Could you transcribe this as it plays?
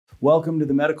Welcome to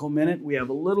the Medical Minute. We have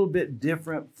a little bit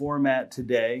different format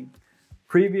today.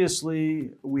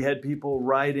 Previously, we had people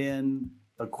write in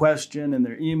a question in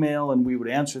their email and we would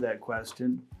answer that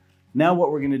question. Now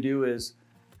what we're going to do is,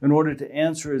 in order to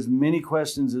answer as many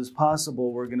questions as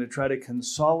possible, we're going to try to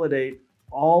consolidate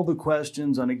all the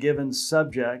questions on a given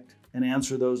subject and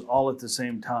answer those all at the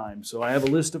same time. So I have a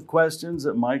list of questions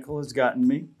that Michael has gotten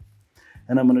me,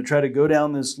 and I'm going to try to go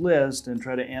down this list and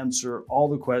try to answer all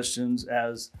the questions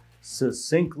as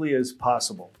succinctly as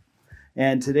possible.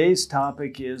 And today's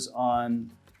topic is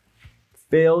on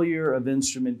failure of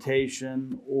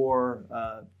instrumentation, or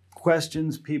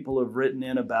questions people have written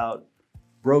in about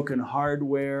broken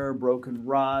hardware, broken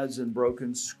rods, and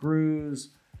broken screws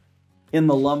in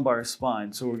the lumbar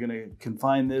spine. So we're going to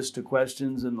confine this to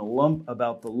questions in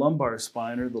about the lumbar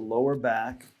spine, or the lower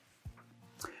back.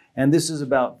 And this is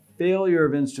about failure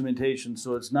of instrumentation,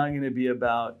 so it's not going to be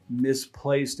about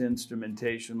misplaced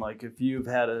instrumentation. Like if you've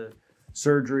had a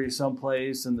surgery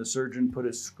someplace and the surgeon put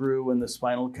a screw in the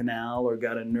spinal canal or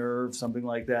got a nerve, something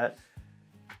like that,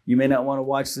 you may not want to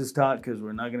watch this talk because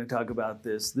we're not going to talk about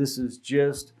this. This is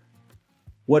just,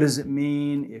 what does it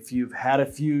mean if you've had a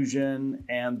fusion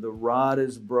and the rod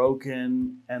is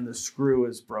broken and the screw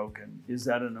is broken? Is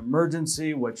that an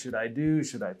emergency? What should I do?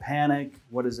 Should I panic?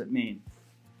 What does it mean?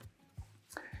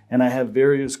 And I have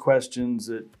various questions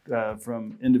that,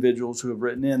 from individuals who have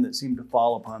written in that seem to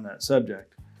fall upon that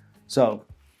subject. So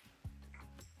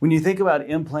when you think about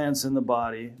implants in the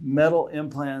body, metal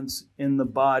implants in the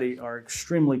body are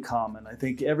extremely common. I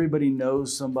think everybody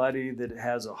knows somebody that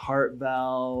has a heart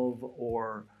valve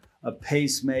or a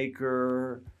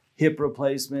pacemaker, hip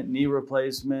replacement, knee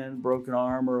replacement, broken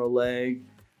arm or a leg.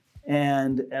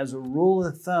 And as a rule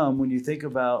of thumb, when you think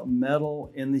about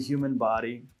metal in the human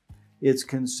body, it's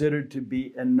considered to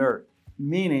be inert,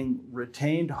 meaning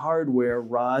retained hardware,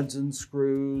 rods and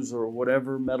screws, or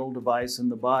whatever metal device in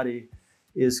the body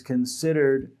is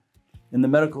considered in the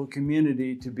medical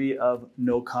community to be of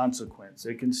no consequence.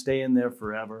 It can stay in there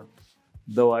forever,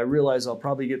 though I realize I'll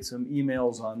probably get some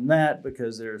emails on that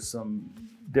because there's some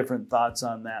different thoughts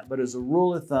on that. But as a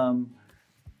rule of thumb,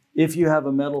 if you have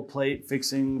a metal plate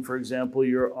fixing, for example,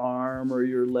 your arm or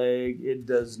your leg, it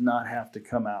does not have to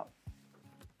come out.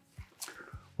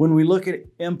 When we look at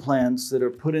implants that are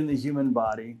put in the human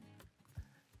body,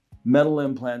 metal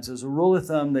implants, as a rule of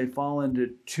thumb, they fall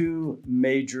into two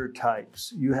major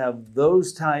types. You have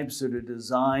those types that are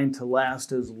designed to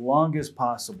last as long as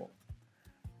possible.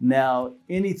 Now,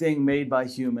 anything made by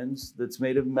humans that's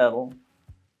made of metal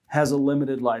has a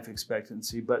limited life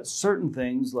expectancy, but certain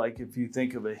things, like if you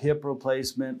think of a hip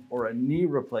replacement or a knee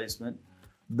replacement,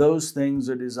 those things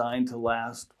are designed to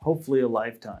last hopefully a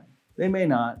lifetime. They may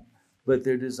not, but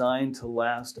they're designed to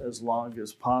last as long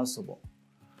as possible.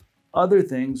 Other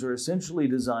things are essentially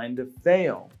designed to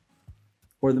fail,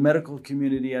 or the medical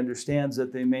community understands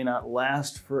that they may not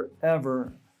last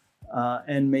forever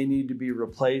and may need to be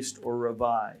replaced or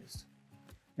revised.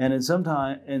 And in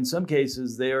some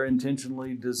cases, they are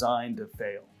intentionally designed to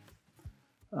fail.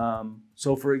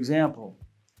 So for example,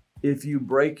 if you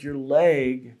break your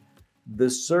leg, the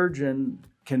surgeon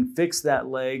can fix that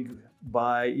leg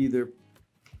by either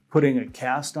putting a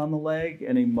cast on the leg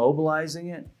and immobilizing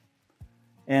it,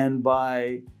 and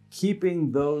by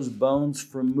keeping those bones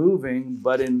from moving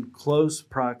but in close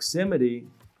proximity,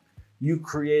 you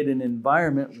create an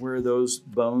environment where those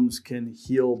bones can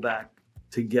heal back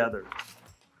together.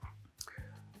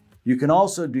 You can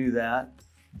also do that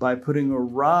by putting a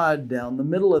rod down the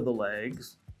middle of the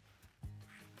legs,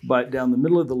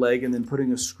 and then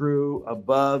putting a screw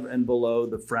above and below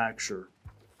the fracture.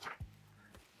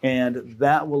 And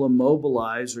that will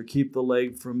immobilize or keep the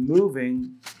leg from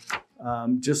moving,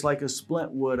 just like a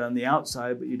splint would on the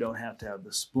outside, but you don't have to have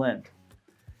the splint.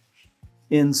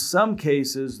 In some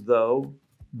cases, though,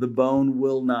 the bone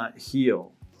will not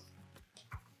heal.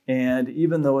 And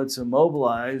even though it's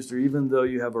immobilized, or even though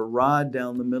you have a rod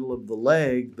down the middle of the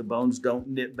leg, the bones don't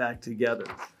knit back together.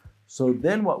 So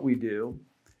then what we do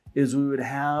is we would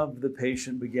have the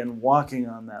patient begin walking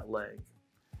on that leg.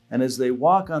 And as they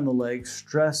walk on the leg,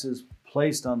 stress is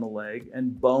placed on the leg,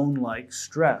 and bone-like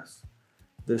stress.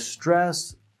 The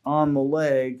stress on the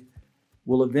leg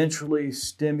will eventually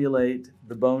stimulate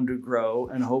the bone to grow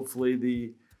and hopefully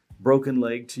the broken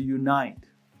leg to unite.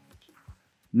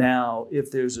 Now,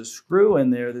 if there's a screw in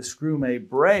there, the screw may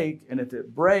break, and if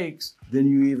it breaks, then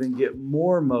you even get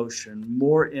more motion,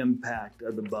 more impact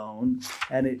of the bone,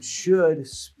 and it should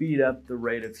speed up the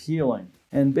rate of healing.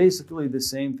 And basically the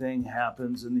same thing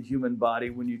happens in the human body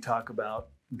when you talk about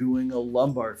doing a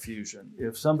lumbar fusion.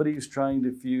 If somebody is trying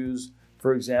to fuse,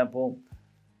 for example,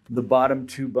 the bottom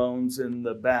two bones in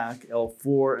the back,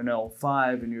 L4 and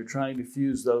L5, and you're trying to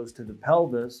fuse those to the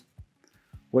pelvis,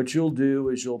 what you'll do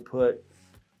is you'll put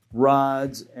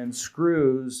rods and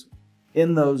screws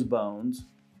in those bones,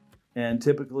 and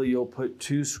typically you'll put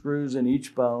 2 screws in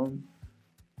each bone,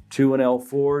 2 in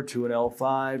L4, 2 in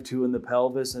L5, 2 in the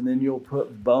pelvis, and then you'll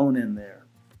put bone in there.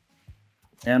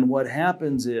 And what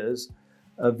happens is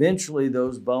eventually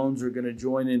those bones are going to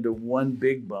join into one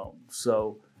big bone.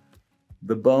 So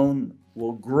the bone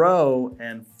will grow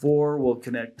and 4 will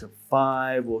connect to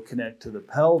 5, will connect to the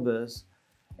pelvis.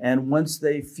 And once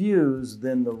they fuse,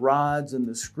 then the rods and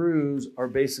the screws are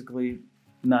basically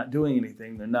not doing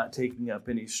anything. They're not taking up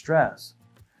any stress.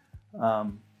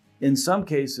 In some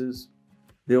cases,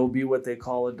 there will be what they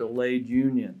call a delayed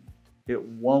union. It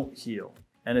won't heal.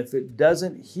 And if it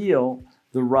doesn't heal,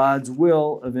 the rods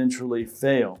will eventually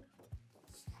fail.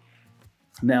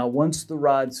 Now, once the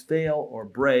rods fail or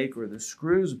break or the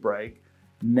screws break,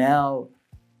 now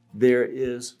there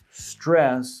is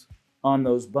stress on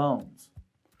those bones.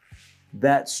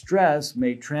 That stress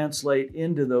may translate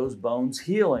into those bones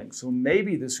healing. So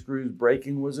maybe the screws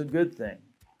breaking was a good thing.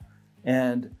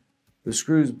 And the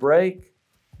screws break,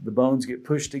 the bones get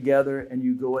pushed together, and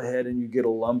you go ahead and you get a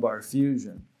lumbar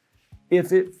fusion.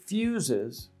 If it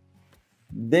fuses,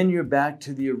 then you're back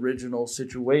to the original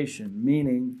situation,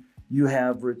 meaning you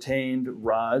have retained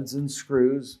rods and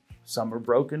screws. Some are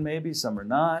broken maybe, some are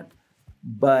not,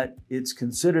 but it's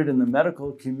considered in the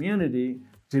medical community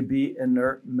to be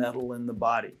inert metal in the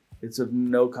body. It's of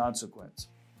no consequence.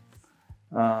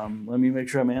 Let me make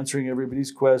sure I'm answering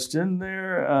everybody's question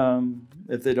there,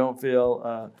 if they don't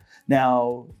feel.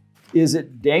 Now, is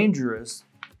it dangerous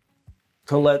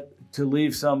to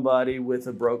leave somebody with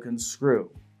a broken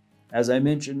screw? As I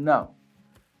mentioned, no.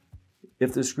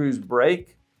 If the screws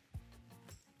break,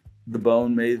 the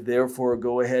bone may therefore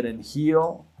go ahead and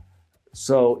heal.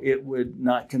 So it would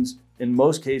not, in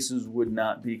most cases, would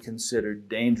not be considered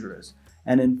dangerous.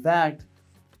 And in fact,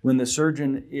 when the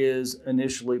surgeon is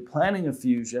initially planning a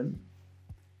fusion,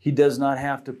 he does not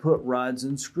have to put rods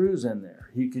and screws in there.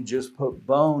 He could just put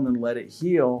bone and let it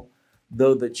heal,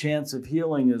 though the chance of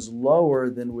healing is lower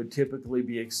than would typically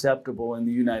be acceptable in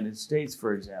the United States,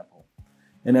 for example.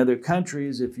 In other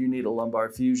countries, if you need a lumbar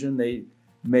fusion, they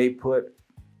may put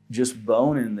just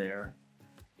bone in there,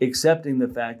 accepting the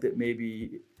fact that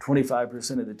maybe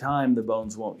 25% of the time the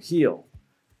bones won't heal.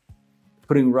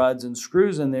 Putting rods and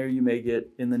screws in there, you may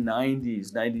get in the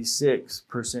 90s,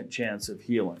 96% chance of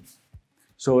healing.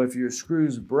 So if your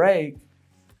screws break,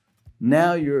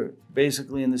 now you're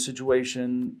basically in the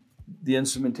situation, the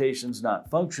instrumentation's not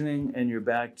functioning and you're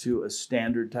back to a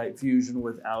standard type fusion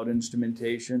without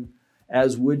instrumentation,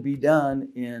 as would be done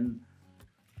in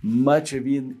much of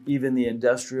even the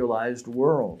industrialized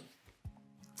world.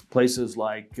 Places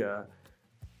like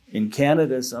in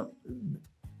Canada,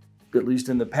 at least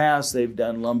in the past, they've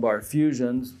done lumbar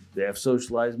fusions. They have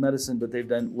socialized medicine, but they've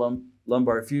done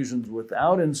lumbar fusions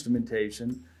without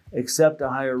instrumentation, except a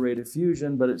higher rate of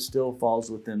fusion, but it still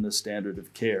falls within the standard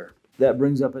of care. That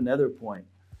brings up another point.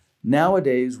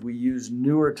 Nowadays, we use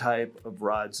newer type of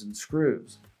rods and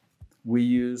screws. We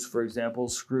use, for example,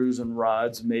 screws and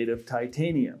rods made of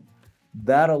titanium.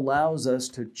 That allows us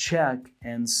to check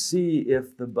and see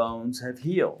if the bones have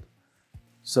healed.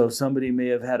 So somebody may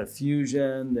have had a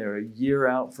fusion, they're a year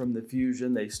out from the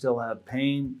fusion, they still have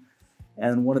pain.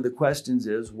 And one of the questions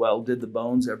is, well, did the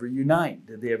bones ever unite?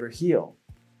 Did they ever heal?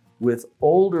 With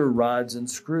older rods and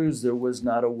screws, there was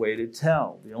not a way to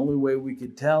tell. The only way we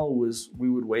could tell was we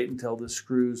would wait until the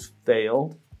screws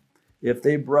failed. If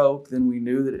they broke, then we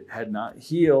knew that it had not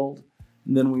healed.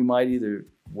 And then we might either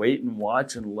wait and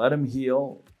watch and let them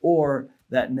heal, or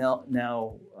that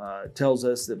now tells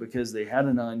us that because they had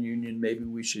a non-union, maybe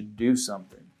we should do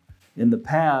something. In the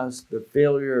past, the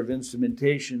failure of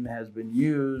instrumentation has been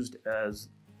used as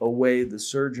a way the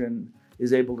surgeon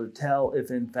is able to tell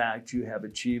if in fact you have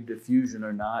achieved a fusion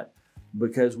or not,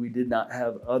 because we did not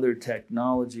have other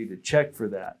technology to check for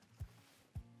that.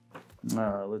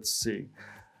 Let's see.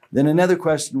 Then another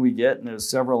question we get, and there's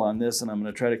several on this, and I'm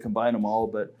going to try to combine them all,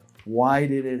 but why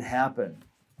did it happen?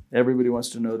 Everybody wants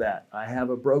to know that. I have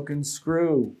a broken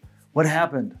screw. What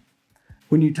happened?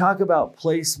 When you talk about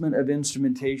placement of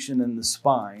instrumentation in the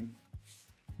spine,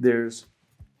 there's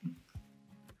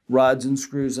rods and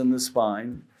screws in the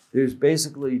spine. There's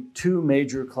basically 2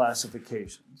 major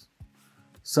classifications.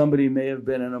 Somebody may have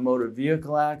been in a motor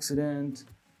vehicle accident,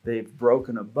 they've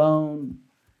broken a bone,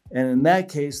 and in that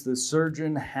case, the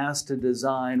surgeon has to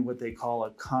design what they call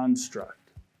a construct.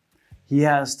 He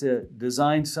has to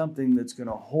design something that's going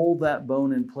to hold that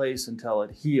bone in place until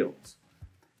it heals.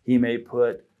 He may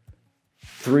put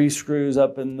 3 screws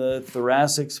up in the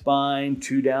thoracic spine,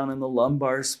 2 down in the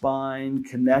lumbar spine,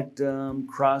 connect them,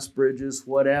 cross bridges,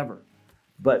 whatever.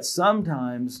 But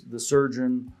sometimes the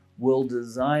surgeon will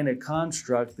design a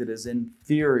construct that is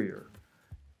inferior.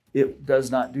 It does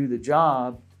not do the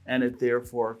job, and it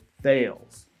therefore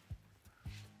fails.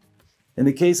 In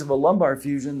the case of a lumbar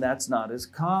fusion, that's not as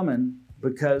common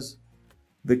because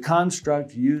the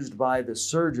construct used by the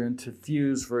surgeon to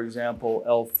fuse, for example,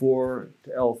 L4 to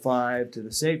L5 to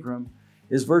the sacrum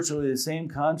is virtually the same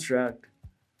construct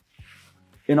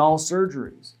in all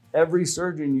surgeries. Every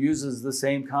surgeon uses the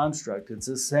same construct. It's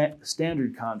a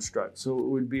standard construct. So it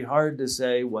would be hard to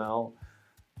say, well,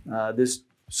 this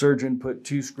surgeon put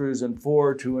 2 screws in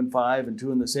 4, 2 in 5, and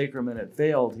 2 in the sacrum, and it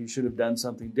failed. He should have done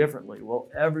something differently. Well,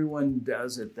 everyone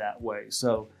does it that way.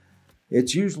 So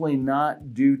it's usually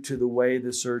not due to the way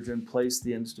the surgeon placed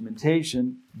the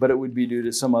instrumentation, but it would be due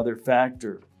to some other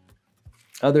factor.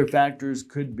 Other factors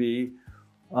could be,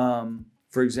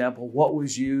 for example, what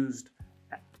was used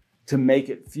to make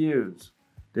it fuse.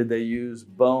 Did they use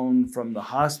bone from the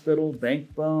hospital,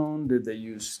 bank bone? Did they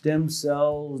use stem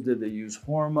cells? Did they use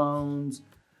hormones?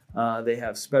 They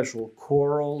have special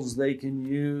corals they can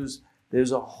use.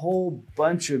 There's a whole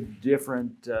bunch of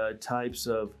different types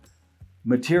of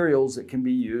materials that can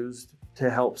be used to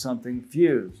help something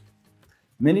fuse.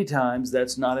 Many times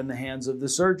that's not in the hands of the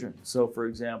surgeon. So for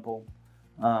example,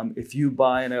 if you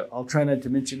buy, and I'll try not to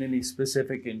mention any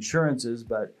specific insurances,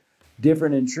 but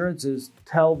different insurances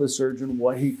tell the surgeon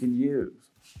what he can use.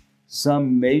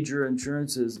 Some major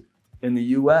insurances in the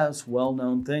US,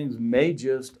 well-known things, may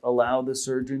just allow the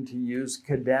surgeon to use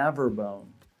cadaver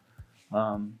bone.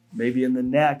 Maybe in the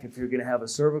neck, if you're going to have a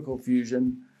cervical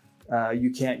fusion,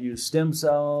 you can't use stem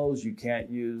cells, you can't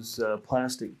use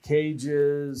plastic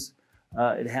cages,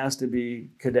 it has to be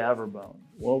cadaver bone.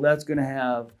 Well, that's going to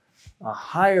have a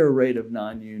higher rate of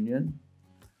non-union,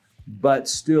 but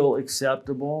still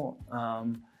acceptable.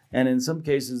 And in some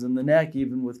cases in the neck,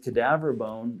 even with cadaver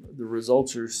bone, the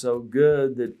results are so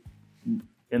good that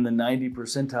in the 90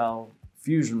 percentile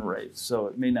fusion rates, so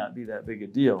it may not be that big a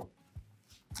deal.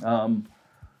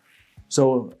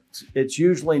 So it's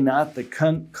usually not the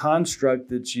construct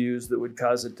that's used that would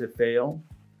cause it to fail,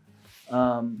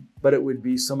 but it would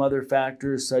be some other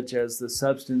factors such as the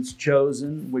substance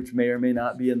chosen, which may or may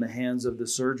not be in the hands of the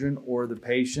surgeon or the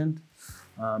patient.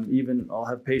 Even I'll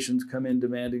have patients come in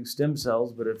demanding stem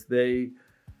cells, but if they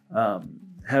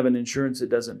have an insurance that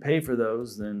doesn't pay for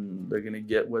those, then they're going to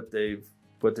get what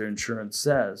their insurance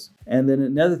says. And then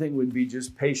another thing would be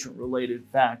just patient-related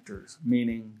factors,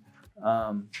 meaning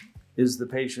is the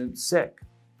patient sick?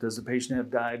 Does the patient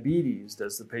have diabetes?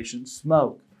 Does the patient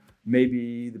smoke?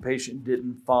 Maybe the patient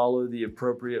didn't follow the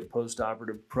appropriate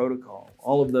postoperative protocol.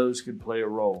 All of those could play a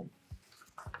role.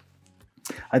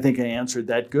 I think I answered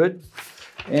that good.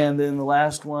 And then the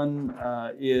last one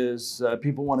is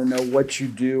people want to know what you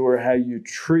do or how you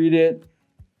treat it.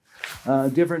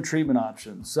 Different treatment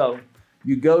options. So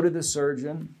you go to the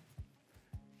surgeon,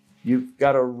 you've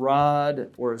got a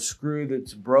rod or a screw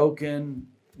that's broken.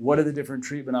 What are the different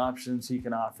treatment options he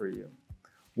can offer you?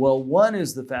 Well, one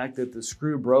is the fact that the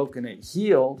screw broke and it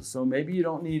healed, so maybe you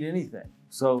don't need anything.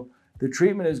 So the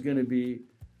treatment is going to be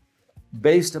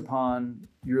based upon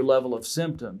your level of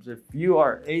symptoms. If you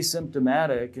are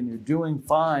asymptomatic and you're doing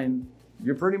fine,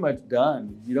 you're pretty much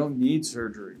done. You don't need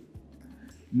surgery.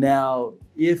 Now,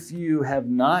 if you have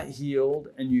not healed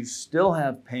and you still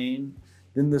have pain,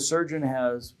 then the surgeon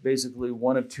has basically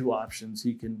one of 2 options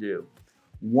he can do.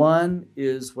 One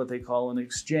is what they call an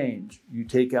exchange. You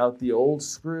take out the old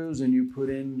screws and you put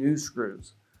in new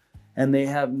screws. And they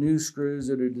have new screws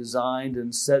that are designed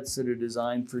and sets that are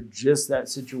designed for just that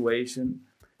situation.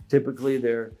 Typically,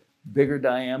 they're bigger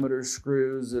diameter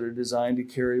screws that are designed to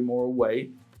carry more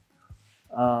weight.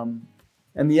 And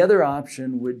the other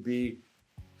option would be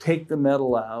take the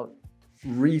metal out,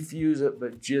 refuse it,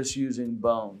 but just using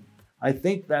bone. I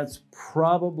think that's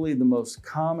probably the most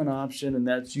common option, and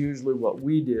that's usually what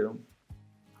we do.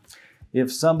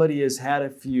 If somebody has had a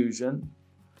fusion,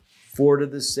 4 to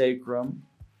the sacrum,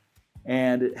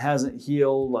 and it hasn't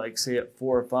healed, like say at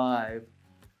 4 or 5,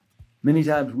 many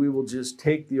times we will just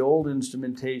take the old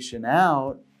instrumentation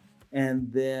out,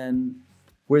 and then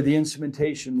where the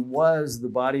instrumentation was, the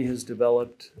body has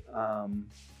developed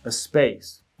a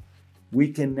space.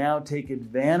 We can now take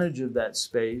advantage of that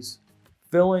space,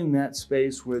 filling that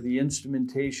space where the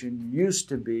instrumentation used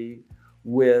to be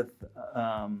with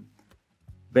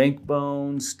bank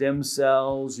bone, stem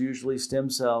cells, usually stem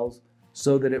cells,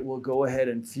 so that it will go ahead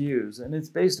and fuse. And it's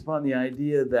based upon the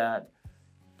idea that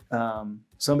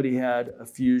somebody had a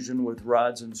fusion with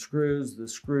rods and screws, the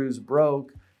screws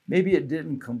broke, maybe it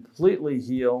didn't completely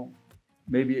heal,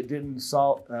 maybe it didn't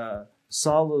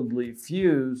solidly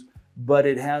fuse, but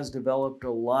it has developed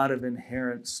a lot of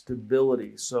inherent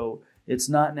stability. So it's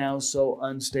not now so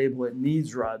unstable it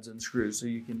needs rods and screws. So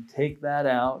you can take that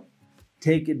out,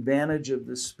 take advantage of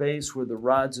the space where the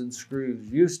rods and screws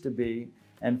used to be,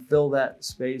 and fill that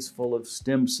space full of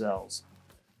stem cells.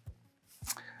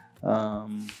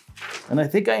 And I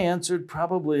think I answered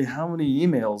probably how many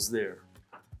emails there?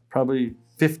 Probably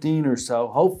 15 or so,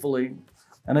 hopefully.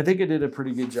 And I think I did a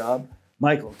pretty good job.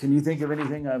 Michael, can you think of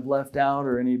anything I've left out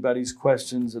or anybody's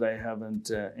questions that I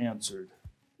haven't answered?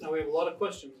 Now we have a lot of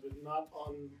questions, but not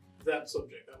on that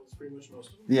subject. That was pretty much most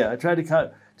of them. Yeah, I tried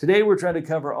to today we're trying to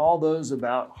cover all those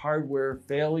about hardware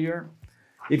failure.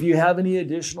 If you have any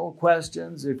additional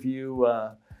questions, if you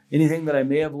anything that I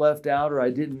may have left out or I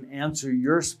didn't answer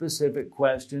your specific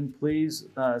question, please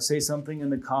say something in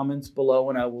the comments below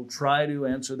and I will try to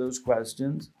answer those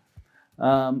questions.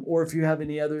 Or if you have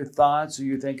any other thoughts or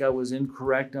you think I was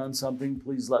incorrect on something,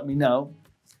 please let me know.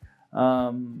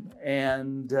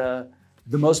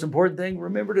 The most important thing,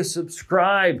 remember to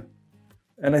subscribe.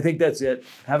 And I think that's it.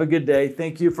 Have a good day.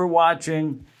 Thank you for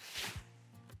watching.